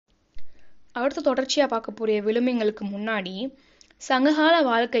அடுத்து தொடர்ச்சியா பார்க்கக்கூடிய விழுமியங்களுக்கு முன்னாடி சங்ககால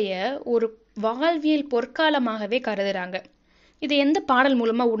வாழ்க்கைய ஒரு வாழ்வியல் பொற்காலமாகவே கருதுறாங்க. இது எந்த பாடல்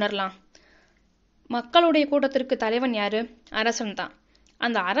மூலமா உணரலாம்? மக்களுடைய கூட்டத்திற்கு தலைவன் யாரு? அரசன் தான்.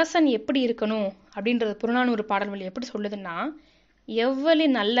 அந்த அரசன் எப்படி இருக்கணும் அப்படின்றது புறநானூறு பாடல் வழி எப்படி சொல்லுதுன்னா, எவ்வளி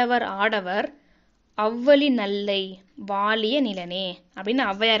நல்லவர் ஆடவர் அவ்வளி நல்லை வாலிய நிலனே அப்படின்னு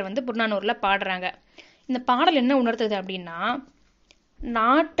ஔவையார் புறநானூறுல பாடுறாங்க. இந்த பாடல் என்ன உணர்த்துது அப்படின்னா,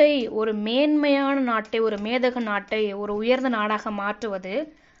 நாட்டை ஒரு மேன்மையான நாட்டை, ஒரு மேதக நாட்டை ஒரு உயர்ந்த நாடாக மாற்றுவது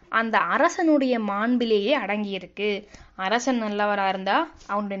அந்த அரசனுடைய மாண்பிலேயே அடங்கியிருக்கு. அரசன் நல்லவரா இருந்தா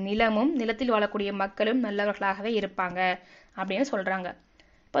அவனுடைய நிலமும் நிலத்தில் வாழக்கூடிய மக்களும் நல்லவர்களாகவே இருப்பாங்க அப்படின்னு சொல்றாங்க.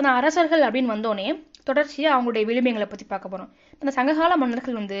 இப்போ அந்த அரசர்கள் அப்படின்னு வந்தோடனே தொடர்ச்சியா அவங்களுடைய விழுமியங்களை பத்தி பார்க்க போறோம். இந்த சங்ககால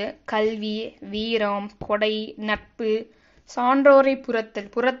மன்னர்கள் கல்வி, வீரம், கொடை, நட்பு, சான்றோரை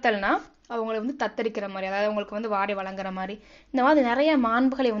புறத்தல்னா அவங்களை தத்தரிக்கிற மாதிரி, அதாவது அவங்களுக்கு வாரி வழங்குற மாதிரி, இந்த மாதிரி நிறைய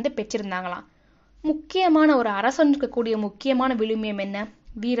மாண்புகளை பெற்றிருந்தாங்களாம். முக்கியமான ஒரு அரசன் இருக்கக்கூடிய முக்கியமான விழுமியம் என்ன?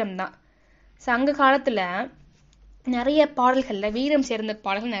 வீரம் தான். சங்க காலத்துல நிறைய பாடல்கள்ல வீரம் சேர்ந்த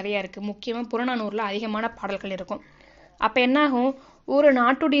பாடல்கள் நிறைய இருக்கு. முக்கியமா புறநானூறுல அதிகமான பாடல்கள் இருக்கும். அப்ப என்னாகும், ஒரு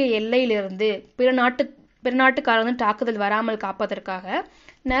நாட்டுடைய எல்லையிலிருந்து பிற நாட்டுக்காரங்க தாக்குதல் வராமல் காப்பதற்காக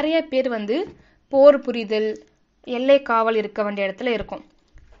நிறைய பேர் போர் புரிதல், எல்லை காவல் இருக்க வேண்டிய இடத்துல இருக்கும்.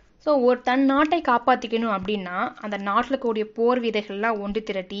 ஸோ ஒரு தன் நாட்டை காப்பாற்றிக்கணும் அப்படின்னா அந்த நாட்டில் கூடிய போர் வீரர்கள்லாம் ஒன்று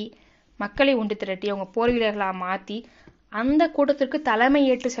திரட்டி, மக்களை ஒன்று திரட்டி அவங்க போர் வீரர்களாக மாற்றி அந்த கூட்டத்திற்கு தலைமை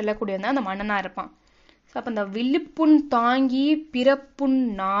ஏற்று செல்லக்கூடியவன் தான் அந்த மன்னனாக இருப்பான். ஸோ அப்போ அந்த வில்லுப்புண் தாங்கி பிறப்புண்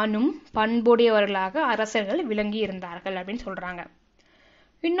நானும் பண்புடையவர்களாக அரசர்கள் விளங்கி இருந்தார்கள் அப்படின்னு சொல்கிறாங்க.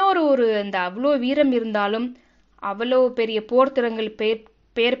 இன்னொரு இந்த அவ்வளோ வீரம் இருந்தாலும் அவ்வளோ பெரிய போர் திறங்கள்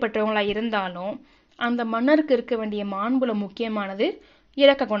பெயர் பெற்றவங்களா இருந்தாலும் அந்த மன்னருக்கு இருக்க வேண்டிய மாண்புல முக்கியமானது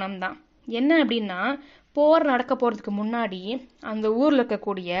இரக்க குணம்தான். என்ன அப்படின்னா, போர் நடக்க போறதுக்கு முன்னாடி அந்த ஊர்ல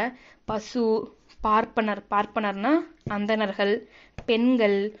இருக்கக்கூடிய பசு, பார்ப்பனர்னா அந்தணர்கள்,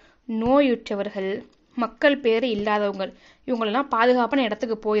 பெண்கள், நோயுற்றவர்கள், மக்கள் பேரு இல்லாதவங்க, இவங்களெல்லாம் பாதுகாப்பான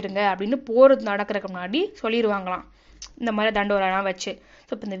இடத்துக்கு போயிருங்க அப்படின்னு போர் நடக்கிறதுக்கு முன்னாடி சொல்லிடுவாங்களாம், இந்த மாதிரி தண்டோரெல்லாம் வச்சு.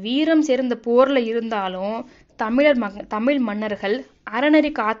 ஸோ இப்போ இந்த வீரம் சேர்ந்த போர்ல இருந்தாலும் தமிழ் மன்னர்கள்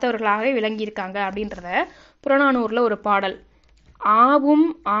அறநெறி காத்தவர்களாகவே விளங்கியிருக்காங்க அப்படின்றத புறநானூறுல ஒரு பாடல், ஆவும்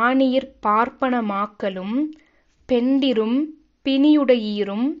ஆணியிற் பார்ப்பன மாக்களும் பெண்டிரும்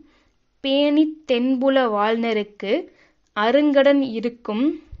பிணியுடையீரும் பேணித் தென்புல வாழ்நருக்கு அருங்கடன் இருக்கும்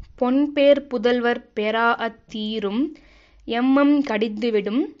பொன்பேர் புதல்வர் பெறா அத்தீரும் எம்மம்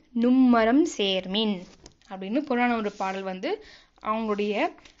கடிந்துவிடும் நும்மரம் சேர்மின் அப்படின்னு புறநானூறு பாடல் அவங்களுடைய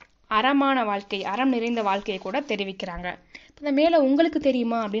அறமான வாழ்க்கை, அறம் நிறைந்த வாழ்க்கையை கூட தெரிவிக்கிறாங்க. இந்த மேல உங்களுக்கு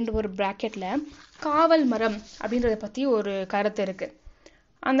தெரியுமா அப்படின்ற ஒரு பிராக்கெட்ல காவல் மரம் அப்படின்றத பத்தி ஒரு கருத்து இருக்கு.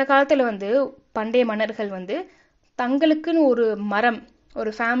 அந்த காலத்துல பண்டைய மன்னர்கள் தங்களுக்குன்னு ஒரு மரம்,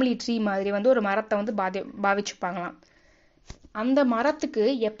 ஒரு ஃபேமிலி ட்ரீ மாதிரி ஒரு மரத்தை பாவிச்சுப்பாங்களாம். அந்த மரத்துக்கு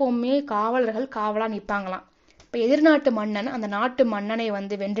எப்பவுமே காவலர்கள் காவலா நிற்பாங்களாம். இப்ப எதிர்நாட்டு மன்னன் அந்த நாட்டு மன்னனை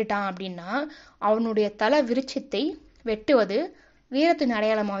வென்றுட்டான் அப்படின்னா அவனுடைய தல விருட்சத்தை வெட்டுவது வீரத்தின்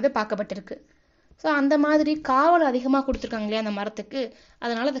அடையாளமா பார்க்கப்பட்டிருக்கு. ஸோ அந்த மாதிரி காவல் அதிகமாக கொடுத்துருக்காங்க இல்லையா அந்த மரத்துக்கு,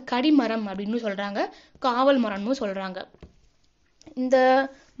 அதனால அதை கடிமரம் அப்படின்னு சொல்றாங்க, காவல் மரம்னு சொல்றாங்க. இந்த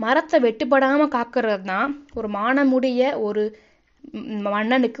மரத்தை வெட்டுப்படாம காக்கிறது தான் ஒரு மானமுடைய ஒரு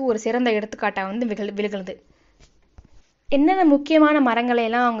மன்னனுக்கு ஒரு சிறந்த எடுத்துக்காட்டா விழுகிறது. என்னென்ன முக்கியமான மரங்களை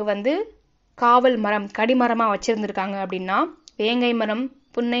எல்லாம் அவங்க காவல் மரம், கடிமரமா வச்சிருந்திருக்காங்க அப்படின்னா, வேங்கை மரம்,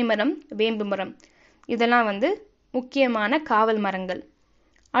 புன்னை மரம், வேம்பு மரம், இதெல்லாம் முக்கியமான காவல் மரங்கள்.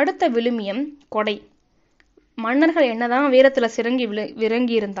 அடுத்த விழுமியம் கொடை. மன்னர்கள் என்னதான் வீரத்துல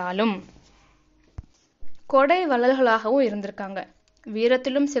விரங்கி இருந்தாலும் கொடை வள்ளல்களாகவும் இருந்திருக்காங்க.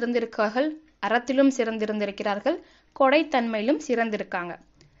 வீரத்திலும் சிறந்திருக்கார்கள், அறத்திலும் சிறந்திருந்திருக்கிறார்கள், கொடைத்தன்மையிலும் சிறந்திருக்காங்க.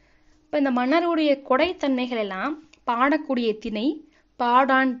 இப்ப இந்த மன்னருடைய கொடைத்தன்மைகள் எல்லாம் பாடக்கூடிய திணை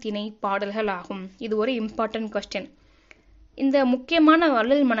பாடான் திணை பாடல்கள் ஆகும். இது ஒரு இம்பார்ட்டன்ட் கொஸ்டின். இந்த முக்கியமான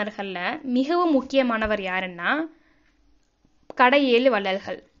வள்ளல் மன்னர்கள்ல மிகவும் முக்கியமானவர் யாருன்னா கடையேழு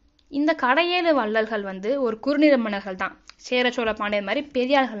வள்ளல்கள். இந்த கடையேழு வள்ளல்கள் ஒரு குறுநில மன்னர்கள் தான். சேர சோழ பாண்டியர் மாதிரி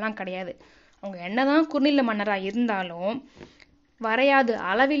பெரியார்கள்லாம் கிடையாது. அவங்க என்னதான் குறுநில மன்னரா இருந்தாலும் வரையாது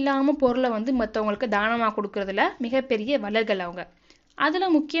அளவில்லாம பொருளை மற்றவங்களுக்கு தானமா கொடுக்கறதுல மிகப்பெரிய வள்ளல்கள் அவங்க. அதுல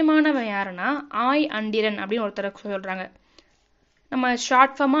முக்கியமானவன் யாருன்னா ஆய் அண்டிரன் அப்படின்னு ஒருத்தர் சொல்றாங்க. நம்ம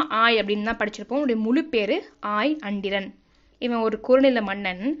ஷார்ட் ஃபார்மா ஆய் அப்படின்னு தான் படிச்சிருப்போம். அவனுடைய முழு பேரு ஆய் அண்டிரன். இவன் ஒரு குறுநில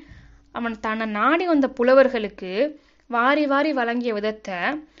மன்னன். அவன் தன்னை நாடி வந்த புலவர்களுக்கு வாரி வாரி வழங்கிய விதத்தை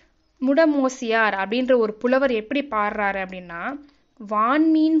முடமோசியார் அப்படின்ற ஒரு புலவர் எப்படி பாடுறாரு அப்படின்னா,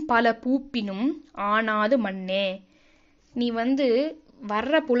 வான்மீன் பல பூப்பினும் ஆனாது மண்ணே, நீ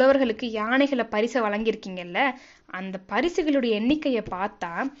வர்ற புலவர்களுக்கு யானைகளை பரிசை வழங்கியிருக்கீங்கல்ல, அந்த பரிசுகளுடைய எண்ணிக்கையை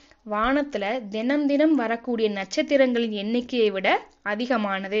பார்த்தா வானத்துல தினம் தினம் வரக்கூடிய நட்சத்திரங்களின் எண்ணிக்கையை விட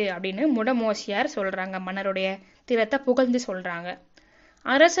அதிகமானது அப்படின்னு முடமோசியார் சொல்றாங்க. மன்னருடைய திறத்தை புகழ்ந்து சொல்றாங்க.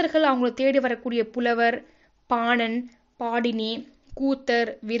 அரசர்கள் அவங்களை தேடி வரக்கூடிய புலவர், பாணன், பாடினி,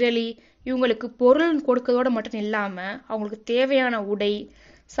 கூத்தர், விரலி இவங்களுக்கு பொருள் கொடுக்கறதோட மட்டும் இல்லாம அவங்களுக்கு தேவையான உடை,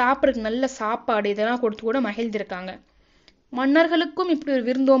 சாப்பிட்றதுக்கு நல்ல சாப்பாடு இதெல்லாம் கொடுத்து கூட மகிழ்ந்திருக்காங்க. மன்னர்களுக்கும் இப்படி ஒரு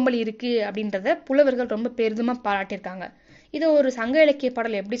விருந்தோம்பல் இருக்கு அப்படின்றத புலவர்கள் ரொம்ப பெரிதுமா பாராட்டியிருக்காங்க. இது ஒரு சங்க இலக்கிய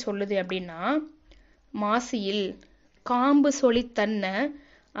பாடல் எப்படி சொல்லுது அப்படின்னா, மாசியில் காம்பு சொலி தன்ன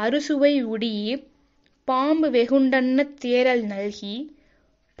அறுசுவை உடி பாம்பு வெகுண்டன்ன தேரல் நல்கி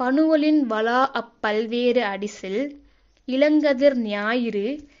பனுவலின் வளா அப்பல்வேறு அடிசில் இளங்கதிர் ஞாயிறு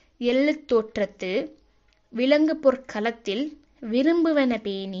எள்ளு தோற்றத்து விலங்கு பொற்களத்தில் விரும்புவன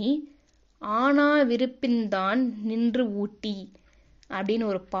பேணி ஆனா விருப்பின்தான் நின்று ஊட்டி அப்படின்னு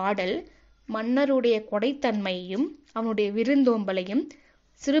ஒரு பாடல் மன்னருடைய கொடைத்தன்மையையும் அவனுடைய விருந்தோம்பலையும்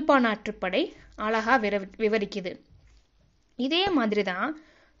சிறுபானாற்றுப்படை அழகா விவரிக்குது. இதே மாதிரிதான்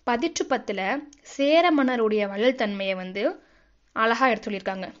பதிற்றுப்பத்துல சேர மன்னருடைய வள்ளல் தன்மையை அழகா எடுத்து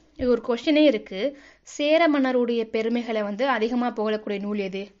சொல்லியிருக்காங்க. இது ஒரு கொஸ்டினே இருக்கு. சேர மன்னருடைய பெருமைகளை அதிகமா புகழக்கூடிய நூல்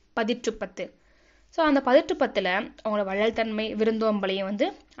எது? பதிற்றுப்பத்து. ஸோ அந்த பதிற்றுப்பத்துல அவங்களோட வள்ளல் தன்மை விருந்தோம்பலையும்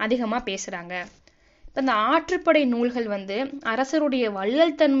அதிகமா பேசுறாங்க. இப்போ இந்த ஆற்றுப்படை நூல்கள் அரசருடைய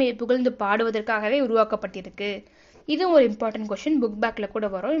வள்ளல் தன்மையை புகழ்ந்து பாடுவதற்காகவே உருவாக்கப்பட்டிருக்கு. இது ஒரு இம்பார்ட்டன்ட் கொஸ்டின், புக் பேக்ல கூட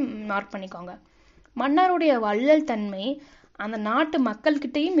வரும், மார்க் பண்ணிக்கோங்க. மன்னருடைய வள்ளல் தன்மை அந்த நாட்டு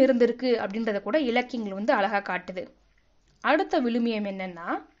மக்கள்கிட்டையும் இருந்திருக்கு அப்படின்றத கூட இலக்கியங்கள் அழகா காட்டுது. அடுத்த விழுமியம் என்னன்னா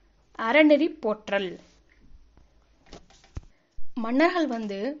அறநெறி போற்றல். மன்னர்கள்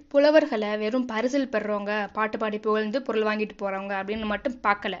புலவர்களை வெறும் பரிசில் பெறவங்க, பாட்டு பாடி புகழ்ந்து பொருள் வாங்கிட்டு போறவங்க அப்படின்னு மட்டும்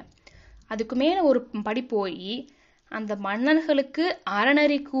பார்க்கல. அதுக்கு மேல ஒரு படி போய் அந்த மன்னர்களுக்கு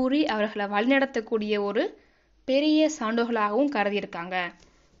அறநெறி கூறி அவர்களை வழிநடத்தக்கூடிய ஒரு பெரிய சான்றோர்களாகவும் கருதியிருக்காங்க.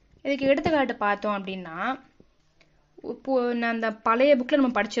 இதுக்கு எடுத்துக்காட்டு பார்த்தோம் அப்படின்னா, இப்போ அந்த பழைய புக்ல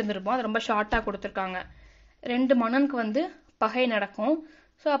நம்ம படிச்சிருந்துருப்போம், அது ரொம்ப ஷார்ட்டா கொடுத்துருக்காங்க. 2 மன்னனுக்கு பகை நடக்கும்.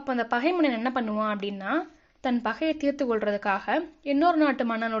 ஸோ அப்போ அந்த பகை மன்னன் என்ன பண்ணுவான் அப்படின்னா, தன் பகையை தீர்த்து கொள்றதுக்காக இன்னொரு நாட்டு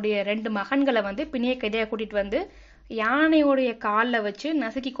மன்னனுடைய 2 மகன்களை பிணைய கைதியாக கூட்டிட்டு யானையோடைய காலில் வச்சு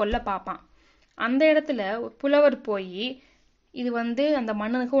நசுக்கி கொல்ல பார்ப்பான். அந்த இடத்துல புலவர் போய் இது அந்த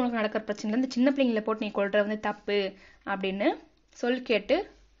மன்னனுக்கு உனக்கு நடக்கிற பிரச்சனை சின்ன பிள்ளைங்களை போட்டு நீ கொள்ற தப்பு அப்படின்னு சொல் கேட்டு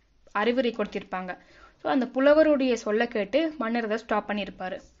அறிவுரை கொடுத்திருப்பாங்க. ஸோ அந்த புலவருடைய சொல்ல கேட்டு மன்னர் அதை ஸ்டாப்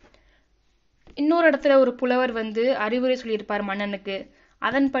பண்ணியிருப்பாரு. இன்னொரு இடத்துல ஒரு புலவர் அறிவுரை சொல்லியிருப்பாரு மன்னனுக்கு.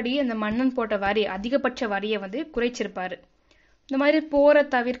 அதன்படி அந்த மன்னன் போட்ட வரி, அதிகபட்ச வரியை குறைச்சிருப்பாரு. இந்த மாதிரி போரை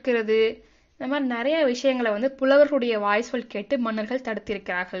தவிர்க்கிறது, இந்த மாதிரி நிறைய விஷயங்களை புலவர்களுடைய வாய்ஸ்வல் கேட்டு மன்னர்கள்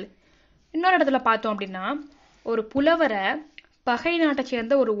தடுத்திருக்கிறார்கள். இன்னொரு இடத்துல பார்த்தோம் அப்படின்னா, ஒரு புலவரை பகை நாட்டை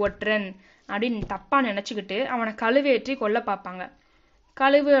சேர்ந்த ஒரு ஒற்றன் அப்படின்னு தப்பா நினைச்சுக்கிட்டு அவனை கழுவேற்றி கொல்ல பார்ப்பாங்க.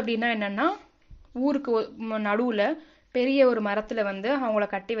 கழுவு அப்படின்னா என்னன்னா, ஊருக்கு நடுவுல பெரிய ஒரு மரத்துல அவங்கள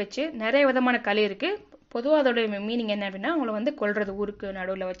கட்டி வச்சு, நிறைய விதமான களி இருக்கு. பொதுவாக அதோட மீனிங் என்ன அப்படின்னா, அவங்கள கொல்றது ஊருக்கு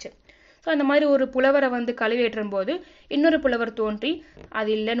நடுவுல வச்சு. ஸோ அந்த மாதிரி ஒரு புலவரை கழுவேற்றும் போது இன்னொரு புலவர் தோன்றி அது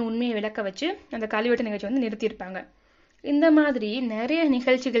இல்லைன்னு உண்மையை விளக்க வச்சு அந்த கழுவேற்ற நிகழ்ச்சி நிறுத்தியிருப்பாங்க. இந்த மாதிரி நிறைய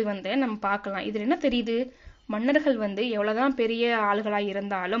நிகழ்ச்சிகள் நம்ம பார்க்கலாம். இதுல என்ன தெரியுது, மன்னர்கள் எவ்வளவுதான் பெரிய ஆளுகளா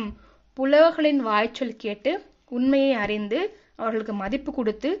இருந்தாலும் புலவர்களின் வாய்ச்சொல் கேட்டு உண்மையை அறிந்து அவர்களுக்கு மதிப்பு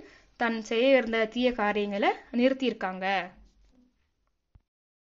கொடுத்து தன் செய்ய இருந்த தீய காரியங்களை நிறுத்தியிருக்காங்க.